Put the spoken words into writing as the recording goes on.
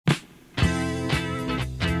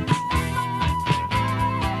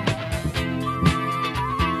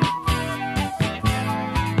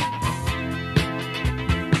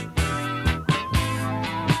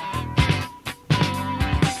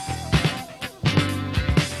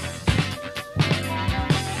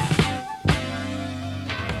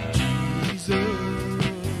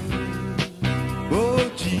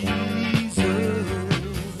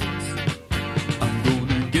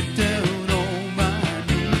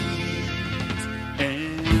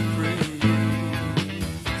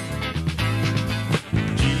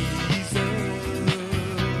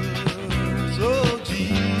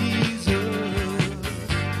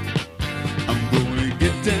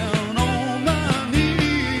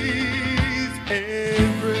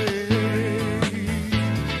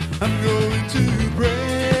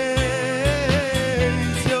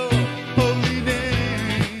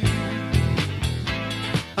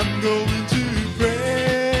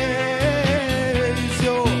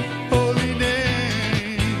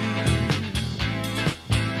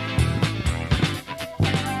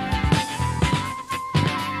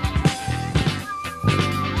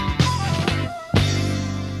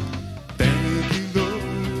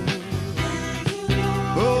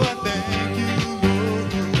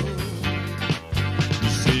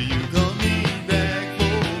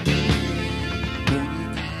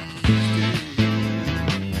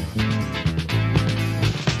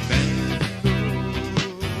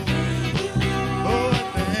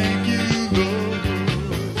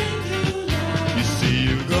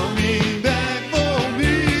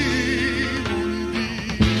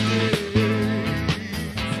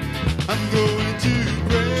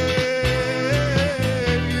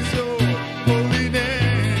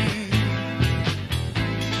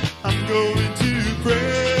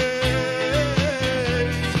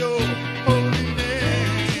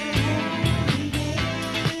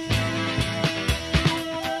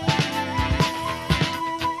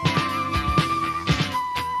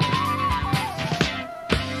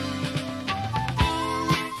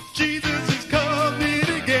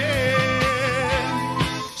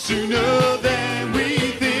sooner than we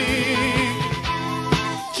think.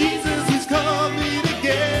 Jesus is coming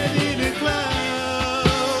again in a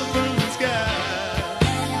cloud from the sky,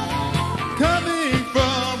 coming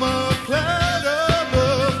from a cloud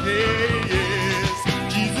above. Hey,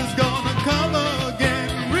 yes, Jesus gonna come again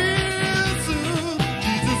real soon.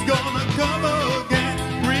 Jesus gonna come again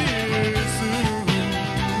real soon.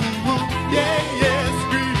 Yeah, yes,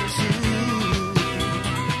 real soon.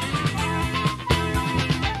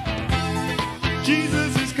 Jesus